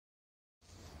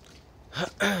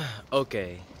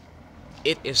Okay,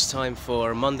 it is time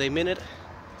for Monday Minute.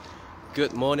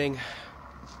 Good morning.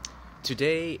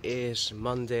 Today is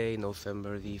Monday,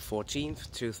 November the 14th,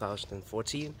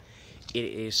 2014. It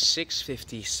is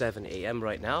 6:57 a.m.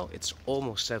 right now. It's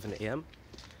almost 7 a.m.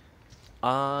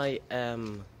 I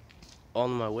am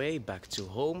on my way back to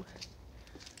home.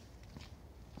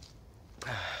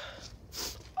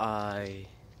 I'm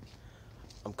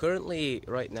currently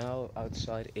right now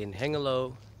outside in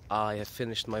Hengelo. I have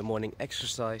finished my morning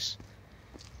exercise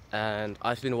and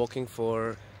I've been walking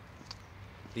for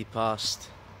the past,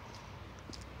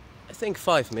 I think,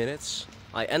 5 minutes.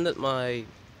 I ended my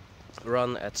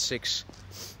run at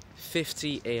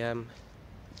 6:50 a.m.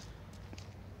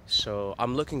 So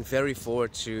I'm looking very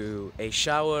forward to a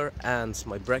shower and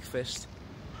my breakfast.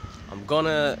 I'm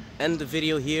gonna end the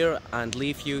video here and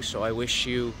leave you, so I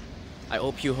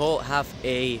hope you all have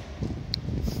a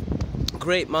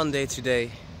great Monday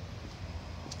today.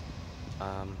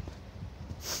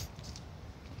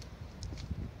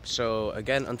 So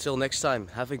again, until next time,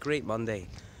 have a great Monday.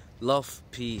 Love,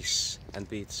 peace, and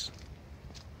beats.